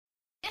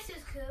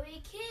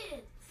Curry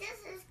Kids.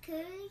 This is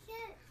Curry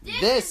Kids.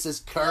 This is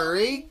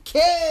Curry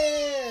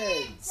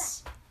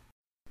Kids!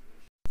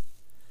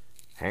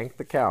 Hank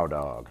the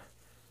Cowdog.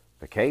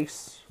 The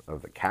Case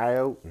of the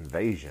Coyote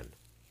Invasion.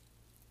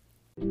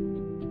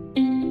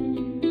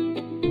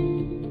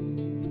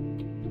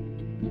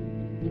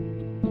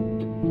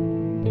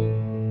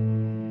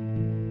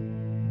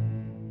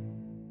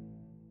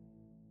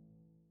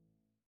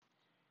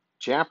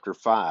 Chapter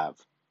 5.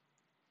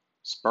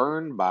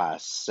 Spurned by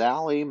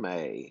Sally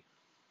Mae.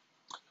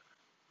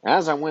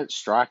 As I went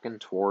striking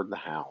toward the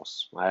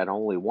house, I had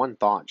only one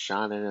thought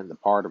shining in the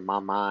part of my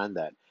mind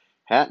that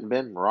hadn't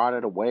been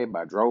rotted away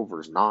by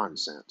Drover's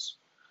nonsense.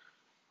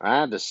 I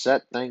had to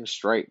set things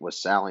straight with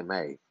Sally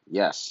Mae.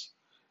 Yes,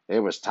 it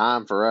was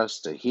time for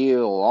us to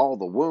heal all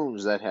the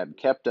wounds that had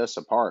kept us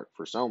apart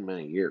for so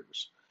many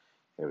years.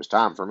 It was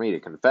time for me to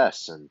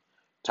confess and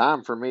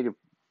time for me to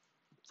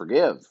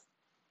forgive.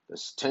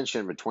 This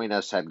tension between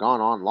us had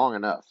gone on long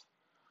enough.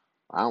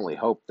 I only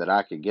hoped that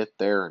I could get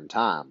there in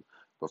time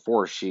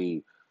before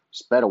she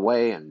sped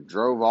away and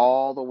drove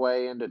all the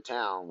way into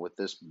town with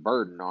this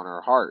burden on her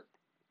heart.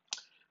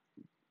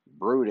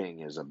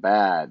 Brooding is a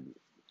bad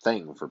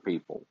thing for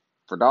people,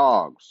 for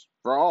dogs,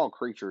 for all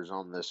creatures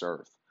on this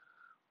earth.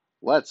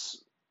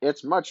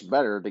 It's much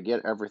better to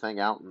get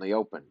everything out in the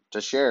open, to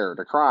share,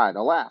 to cry,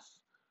 to laugh.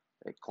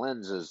 It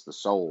cleanses the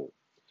soul.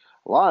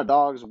 A lot of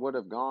dogs would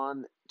have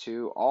gone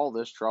to all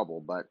this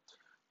trouble, but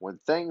when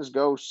things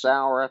go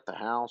sour at the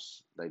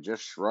house, they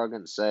just shrug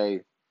and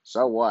say,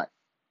 "So what?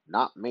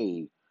 Not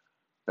me,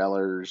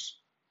 fellers.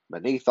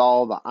 Beneath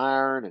all the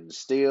iron and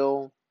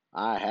steel,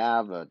 I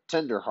have a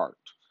tender heart,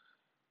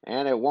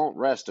 and it won't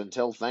rest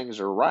until things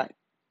are right."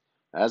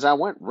 As I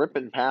went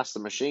ripping past the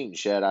machine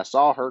shed, I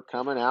saw her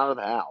coming out of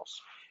the house,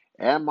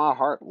 and my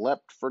heart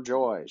leapt for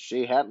joy.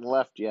 She hadn't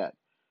left yet.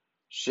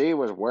 She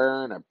was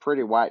wearing a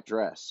pretty white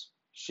dress.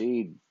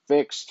 She'd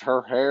fixed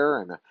her hair,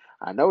 and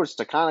I noticed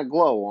a kind of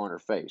glow on her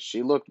face.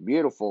 She looked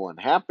beautiful and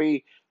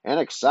happy and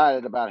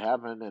excited about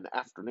having an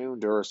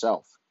afternoon to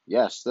herself.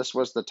 Yes, this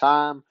was the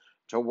time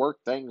to work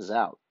things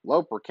out.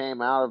 Loper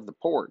came out of the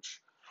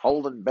porch,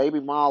 holding baby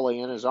Molly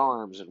in his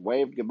arms, and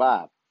waved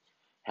goodbye.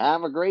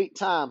 "Have a great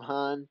time,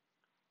 hun."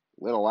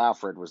 Little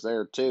Alfred was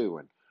there, too,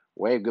 and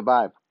waved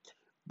goodbye.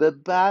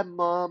 "Bye-bye,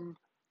 Mom.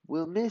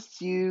 We'll miss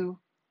you."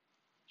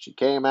 She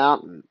came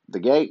out the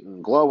gate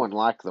and glowing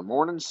like the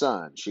morning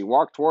sun. She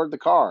walked toward the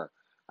car.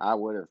 I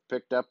would have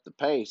picked up the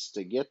pace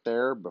to get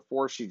there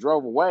before she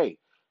drove away.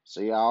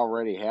 See, I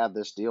already had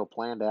this deal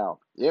planned out.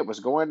 It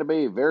was going to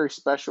be a very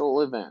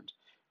special event.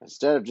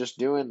 Instead of just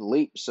doing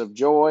leaps of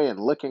joy and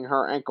licking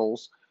her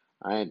ankles,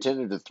 I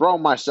intended to throw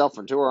myself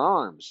into her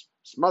arms,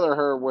 smother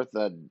her with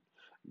a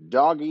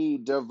doggy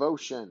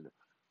devotion,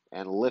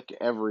 and lick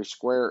every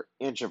square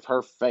inch of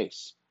her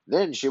face.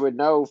 Then she would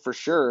know for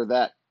sure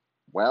that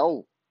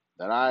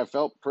I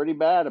felt pretty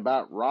bad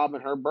about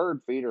robbing her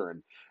bird feeder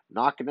and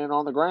knocking it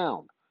on the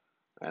ground.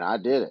 And I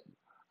did it.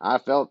 I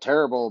felt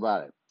terrible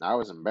about it. I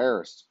was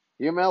embarrassed,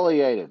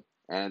 humiliated,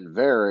 and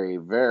very,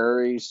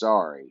 very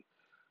sorry,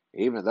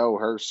 even though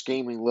her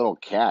scheming little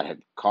cat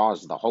had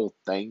caused the whole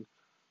thing.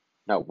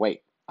 No,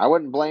 wait, I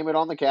wouldn't blame it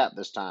on the cat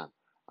this time.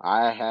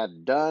 I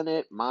had done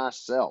it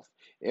myself.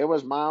 It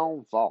was my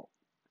own fault,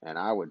 and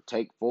I would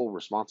take full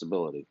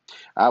responsibility.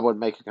 I would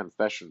make a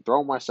confession,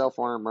 throw myself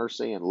on her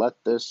mercy, and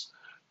let this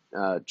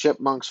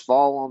chipmunks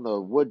fall on the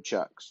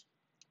woodchucks.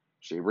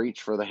 She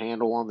reached for the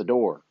handle on the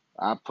door.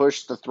 I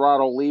pushed the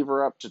throttle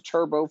lever up to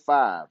turbo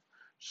 5.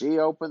 She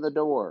opened the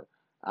door.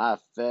 I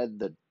fed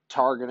the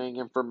targeting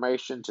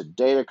information to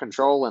data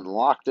control and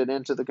locked it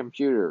into the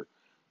computer.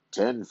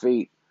 10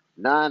 feet,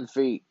 9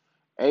 feet,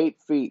 8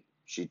 feet.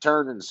 She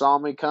turned and saw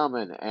me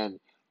coming,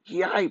 and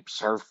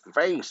yipes, her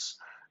face.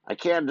 I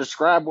can't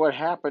describe what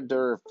happened to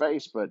her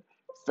face, but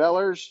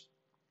fellers,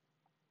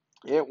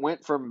 it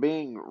went from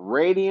being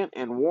radiant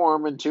and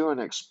warm into an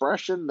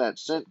expression that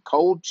sent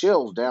cold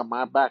chills down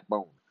my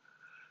backbone.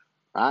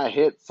 I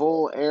hit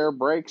full air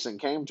brakes and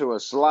came to a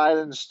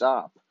sliding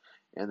stop.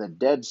 In the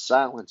dead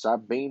silence, I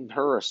beamed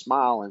her a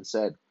smile and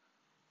said,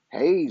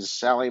 "Hey,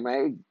 Sally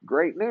Mae,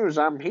 great news,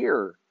 I'm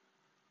here."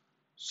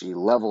 She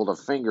leveled a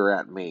finger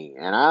at me,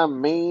 and I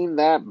mean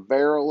that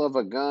barrel of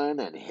a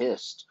gun, and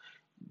hissed,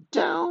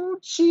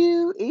 "Don't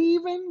you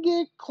even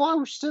get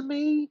close to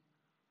me."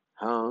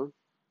 Huh?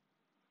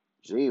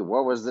 Gee,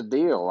 what was the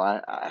deal?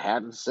 I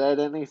hadn't said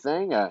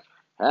anything. I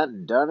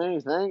hadn't done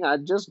anything.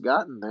 I'd just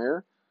gotten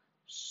there.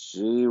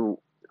 She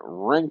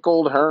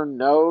wrinkled her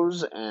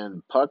nose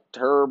and pucked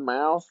her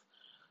mouth.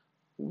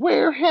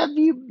 "Where have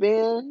you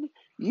been?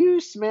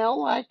 You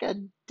smell like a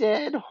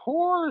dead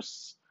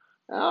horse.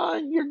 Oh,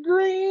 and you're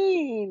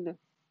green."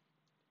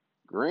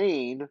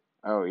 Green?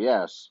 Oh,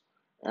 yes.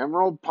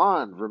 Emerald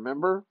Pond,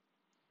 remember?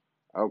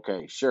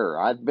 Okay, sure.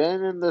 I'd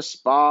been in the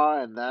spa,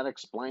 and that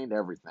explained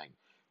everything.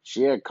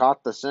 She had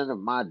caught the scent of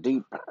my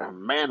deep,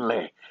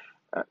 manly.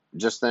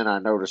 Just then I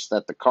noticed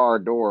that the car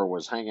door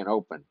was hanging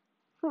open.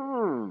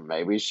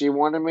 Maybe she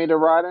wanted me to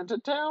ride into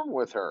town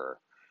with her.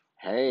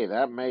 Hey,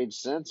 that made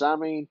sense. I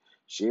mean,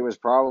 she was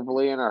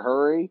probably in a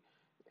hurry,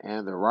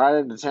 and the ride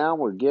into town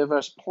would give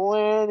us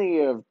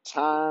plenty of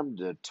time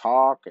to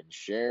talk and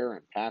share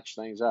and patch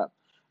things up.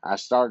 I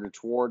started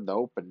toward the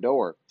open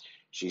door.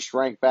 She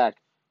shrank back.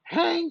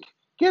 Hank,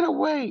 get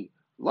away!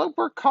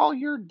 Loper, call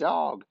your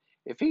dog.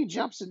 If he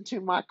jumps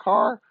into my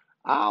car,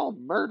 I'll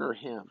murder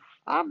him.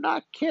 I'm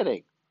not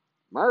kidding.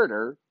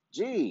 Murder?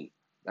 Gee,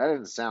 that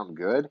didn't sound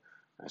good.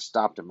 I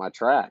stopped in my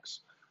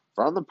tracks.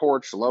 From the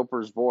porch,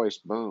 Loper's voice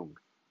boomed.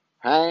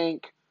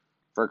 Hank,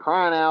 for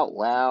crying out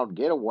loud,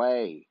 get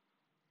away.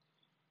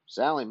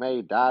 Sally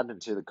Mae dived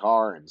into the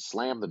car and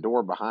slammed the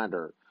door behind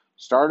her,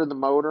 started the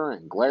motor,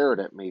 and glared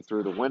at me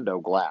through the window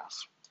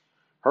glass.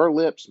 Her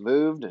lips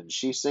moved, and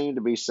she seemed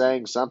to be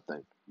saying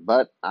something,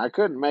 but I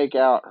couldn't make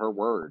out her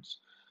words.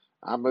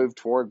 I moved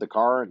toward the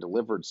car and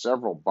delivered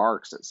several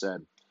barks that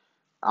said,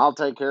 I'll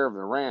take care of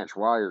the ranch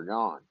while you're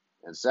gone.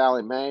 And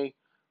Sally Mae,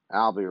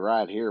 I'll be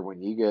right here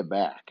when you get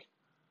back.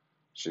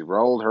 She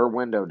rolled her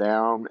window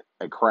down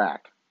a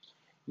crack.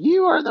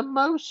 You are the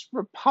most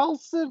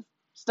repulsive.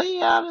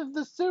 Stay out of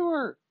the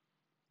sewer.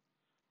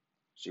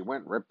 She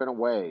went ripping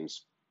away,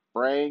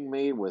 spraying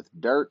me with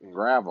dirt and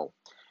gravel.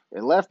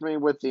 It left me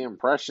with the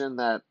impression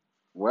that,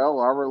 well,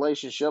 our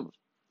relationship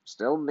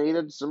still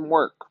needed some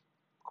work.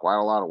 Quite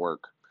a lot of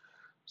work.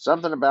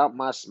 Something about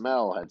my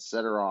smell had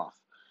set her off.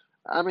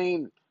 I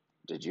mean,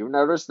 did you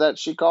notice that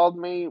she called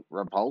me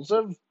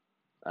repulsive?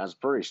 That's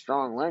pretty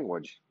strong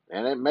language,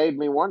 and it made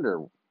me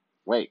wonder.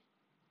 Wait,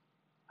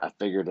 I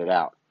figured it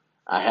out.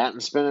 I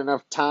hadn't spent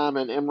enough time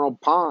in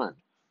Emerald Pond.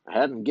 I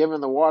hadn't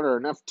given the water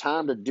enough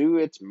time to do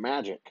its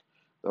magic.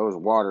 Those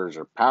waters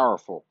are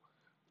powerful.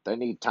 They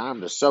need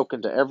time to soak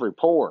into every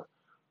pore.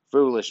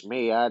 Foolish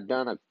me, I'd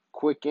done a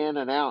quick in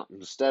and out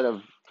instead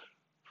of.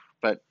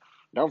 But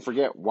don't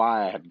forget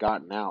why I had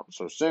gotten out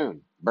so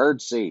soon.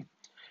 Birdseed.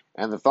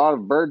 And the thought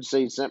of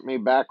birdseed sent me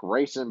back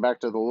racing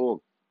back to the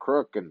little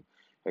crook, and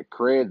it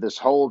created this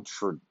whole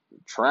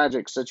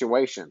tragic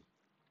situation.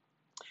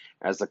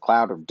 As the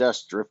cloud of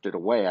dust drifted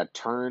away, I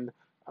turned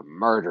a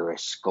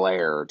murderous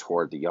glare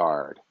toward the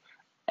yard.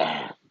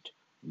 And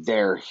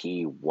there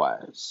he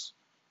was,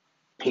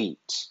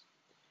 Pete.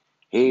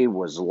 He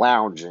was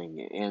lounging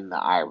in the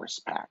iris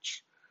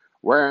patch,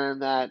 wearing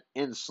that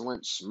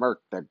insolent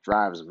smirk that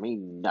drives me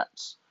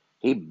nuts.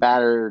 He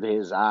battered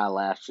his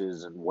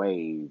eyelashes and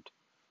waved.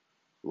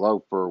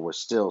 Loper was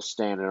still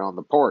standing on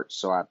the porch,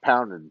 so I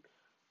pounded.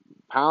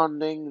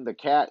 Pounding the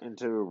cat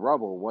into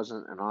rubble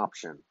wasn't an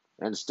option.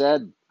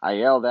 Instead, I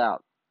yelled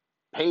out,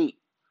 Pete,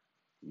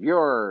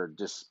 you're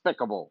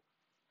despicable.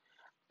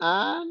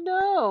 I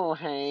know,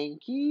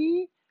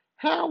 Hanky.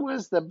 How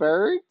was the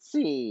bird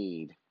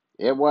seed?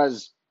 It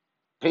was,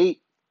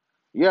 Pete,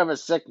 you have a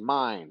sick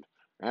mind.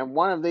 And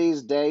one of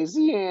these days,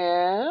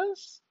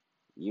 yes.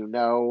 You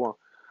know,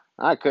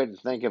 I couldn't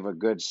think of a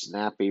good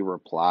snappy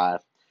reply.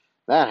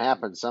 That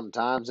happens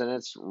sometimes, and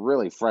it's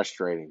really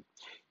frustrating.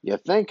 You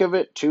think of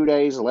it 2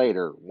 days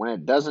later, when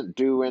it doesn't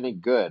do any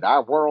good. I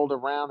whirled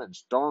around and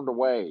stormed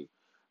away,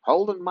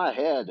 holding my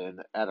head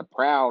at a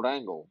proud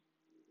angle.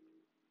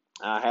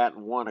 I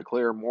hadn't won a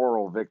clear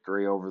moral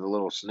victory over the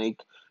little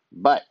sneak,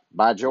 but,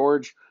 by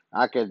George,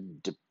 I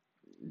could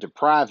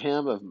deprive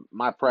him of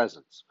my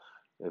presence.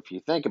 If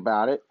you think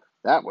about it,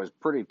 that was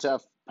pretty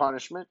tough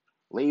punishment,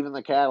 leaving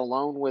the cat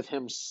alone with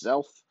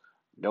himself.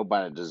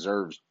 Nobody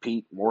deserves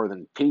Pete more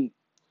than Pete.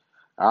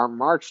 I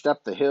marched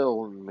up the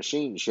hill in the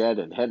machine shed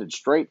and headed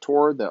straight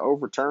toward the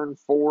overturned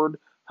Ford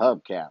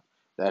hubcap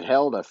that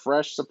held a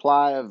fresh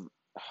supply of.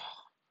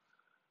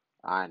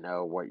 I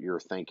know what you're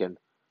thinking.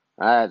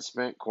 I had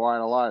spent quite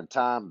a lot of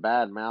time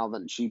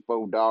bad-mouthing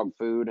cheapo dog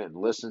food and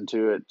listened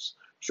to its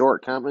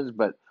shortcomings,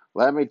 but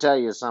let me tell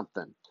you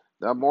something.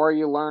 The more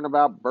you learn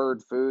about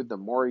bird food, the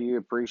more you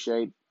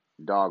appreciate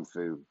dog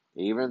food,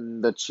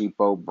 even the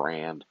cheapo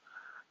brand.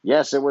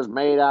 Yes, it was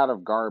made out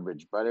of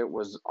garbage, but it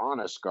was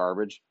honest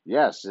garbage.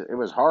 Yes, it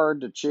was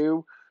hard to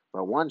chew,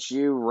 but once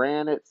you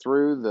ran it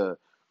through the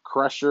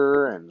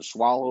crusher and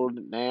swallowed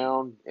it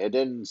down, it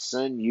didn't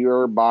send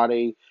your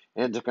body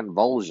into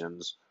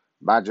convulsions.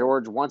 By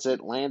George, once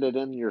it landed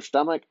in your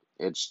stomach,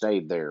 it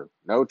stayed there.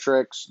 No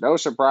tricks, no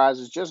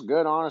surprises, just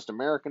good, honest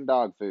American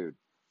dog food.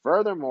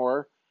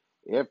 Furthermore,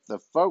 if the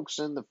folks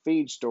in the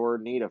feed store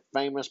need a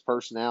famous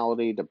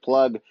personality to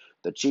plug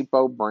the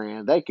cheapo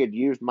brand, they could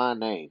use my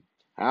name.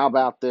 How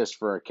about this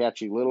for a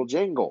catchy little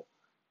jingle?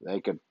 They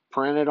could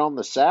print it on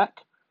the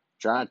sack.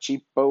 Try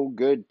cheapo,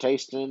 good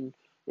tasting,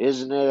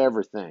 isn't it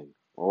everything?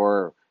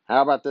 Or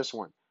how about this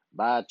one?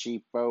 Buy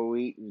cheapo,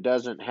 eating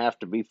doesn't have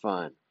to be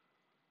fun.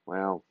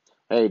 Well,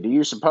 hey, do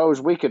you suppose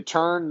we could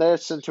turn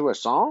this into a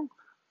song?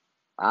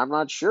 I'm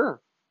not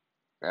sure.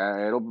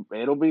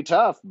 It'll be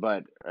tough,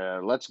 but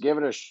let's give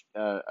it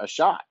a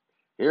shot.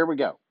 Here we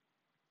go.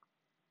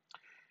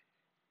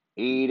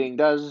 Eating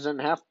doesn't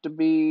have to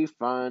be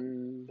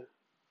fun.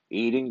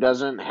 Eating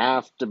doesn't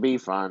have to be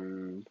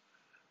fun.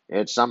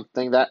 It's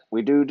something that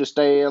we do to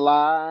stay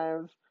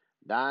alive.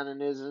 Dining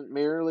isn't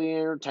merely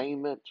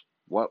entertainment.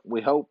 What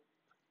we hope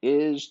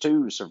is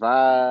to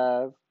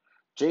survive.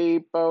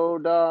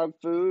 Cheapo dog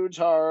food's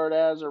hard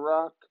as a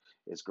rock.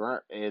 It's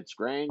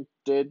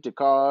granted to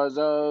cause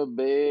a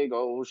big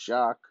old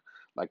shock,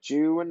 like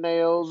chewing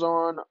nails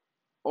on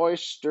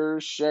oyster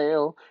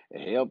shell.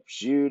 It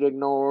helps you to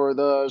ignore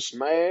the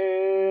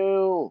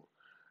smell.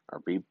 Our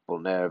people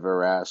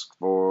never ask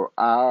for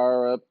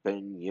our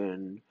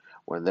opinion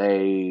when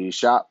they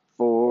shop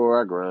for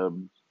our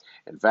grub.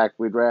 In fact,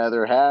 we'd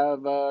rather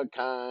have a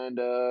kind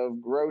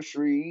of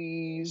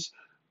groceries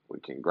we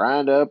can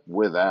grind up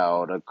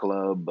without a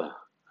club.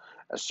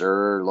 A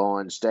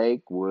sirloin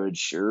steak would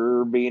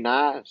sure be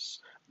nice,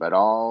 but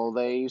all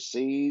they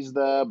see's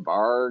the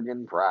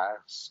bargain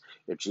price.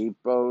 If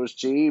cheapo's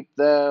cheap,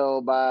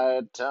 they'll buy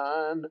a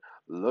ton.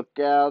 Look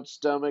out,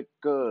 stomach,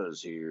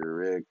 'cause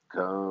here it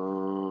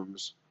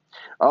comes.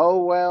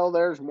 Oh, well,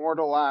 there's more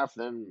to life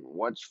than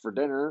what's for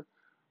dinner.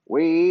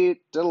 We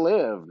eat to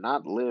live,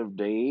 not live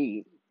to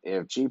eat.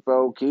 If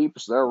Cheapo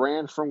keeps the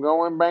ranch from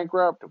going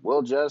bankrupt,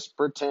 we'll just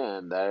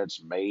pretend that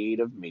it's made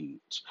of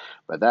meat.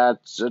 But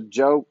that's a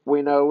joke,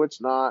 we know it's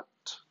not.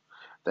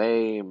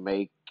 They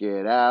make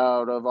it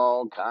out of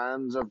all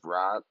kinds of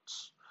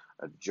rots.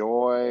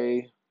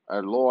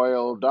 A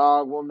loyal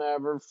dog will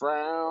never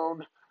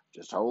frown.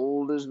 Just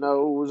hold his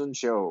nose and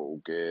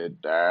choke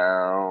it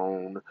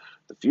down.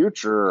 The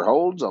future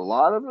holds a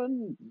lot of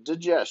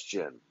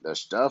indigestion. The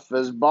stuff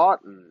is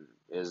bought and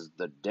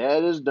the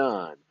dead is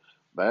done.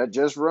 But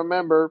just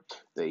remember,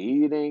 the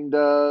eating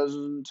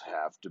doesn't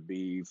have to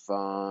be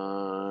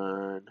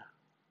fun.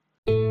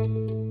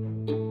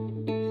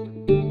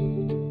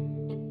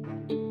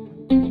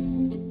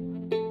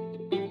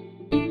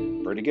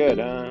 Pretty good,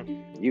 huh?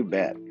 You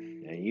bet.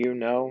 And you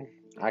know,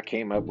 I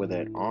came up with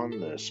it on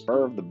the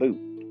spur of the boot.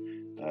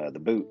 The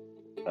boot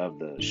of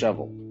the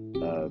shovel.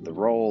 The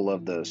roll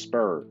of the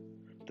spur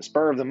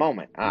of the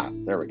moment.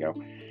 There we go.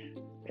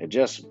 It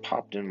just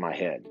popped in my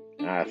head.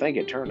 I think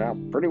it turned out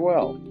pretty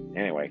well.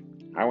 Anyway,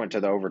 I went to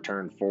the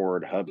overturned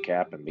Ford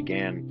hubcap and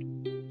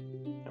began,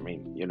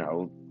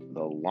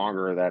 the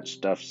longer that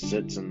stuff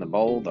sits in the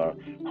bowl, the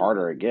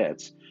harder it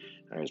gets.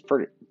 It was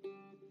pretty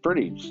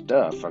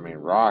stuff.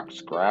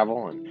 Rocks,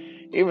 gravel, and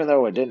even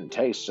though it didn't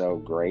taste so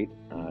great,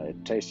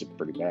 it tasted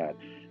pretty bad.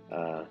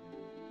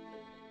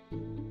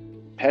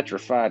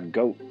 Petrified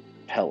goat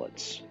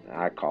pellets,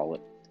 I call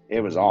it.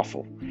 It was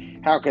awful.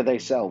 How could they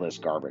sell this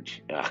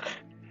garbage? Ugh.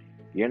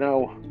 You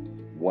know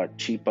what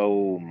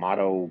cheapo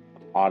motto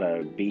ought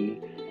to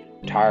be?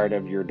 Tired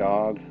of your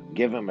dog?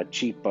 Give him a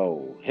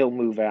cheapo. He'll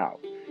move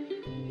out.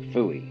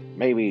 Phooey.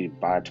 Maybe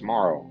by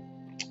tomorrow.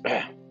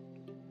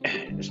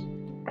 It's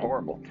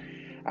horrible.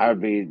 I would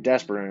be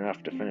desperate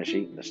enough to finish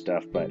eating the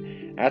stuff, but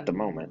at the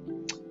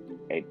moment,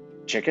 a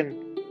chicken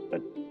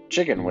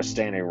was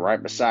standing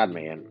right beside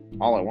me, and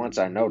all at once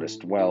I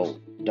noticed,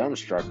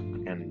 dumbstruck,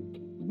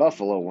 and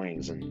buffalo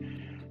wings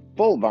and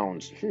bull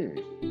bones.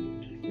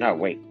 No,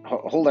 wait,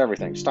 hold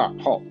everything, stop,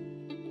 halt.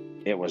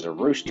 It was a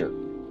rooster.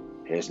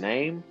 His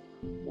name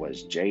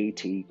was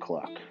J.T.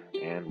 Cluck,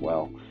 and,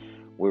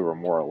 we were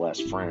more or less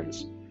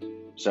friends.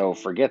 So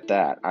forget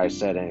that I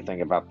said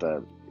anything about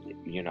the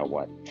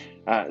you-know-what.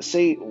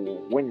 See,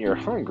 when you're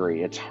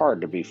hungry, it's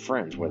hard to be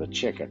friends with a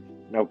chicken.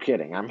 No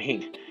kidding.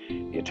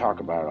 You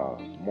talk about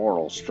a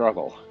moral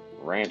struggle.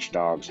 Ranch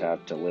dogs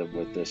have to live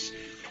with this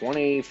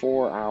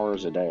 24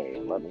 hours a day.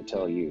 And let me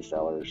tell you,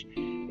 fellers,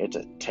 it's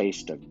a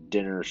taste of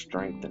dinner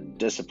strength and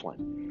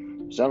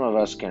discipline. Some of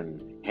us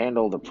can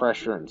handle the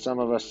pressure, and some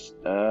of us,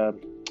 how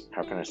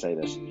can I say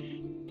this?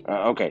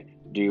 Okay,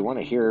 do you want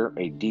to hear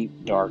a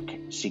deep, dark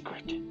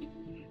secret?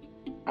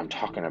 I'm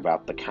talking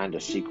about the kind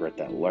of secret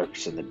that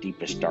lurks in the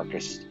deepest,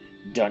 darkest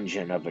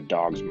dungeon of a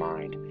dog's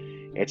mind.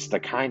 It's the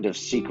kind of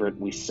secret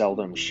we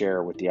seldom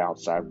share with the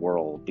outside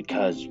world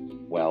because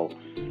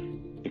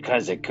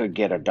it could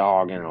get a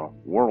dog in a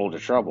world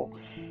of trouble.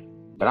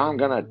 But I'm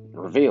gonna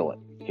reveal it.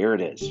 Here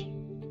it is.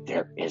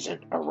 There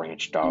isn't a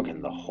ranch dog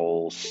in the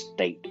whole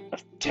state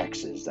of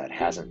Texas that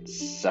hasn't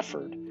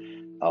suffered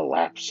a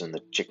lapse in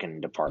the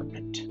chicken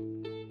department.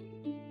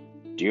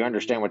 Do you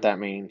understand what that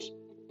means?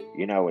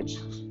 It's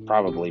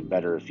probably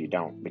better if you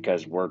don't,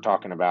 because we're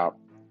talking about,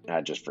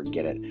 just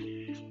forget it.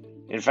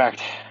 In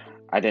fact,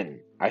 I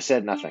didn't. I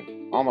said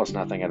nothing, almost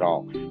nothing at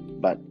all,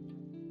 but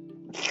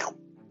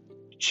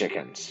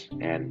chickens,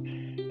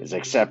 and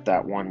except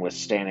that one was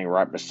standing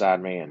right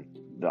beside me, and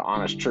the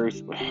honest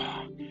truth,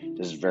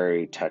 this is a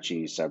very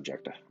touchy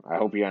subject. I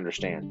hope you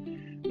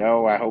understand.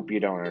 No, I hope you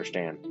don't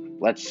understand.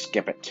 Let's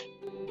skip it.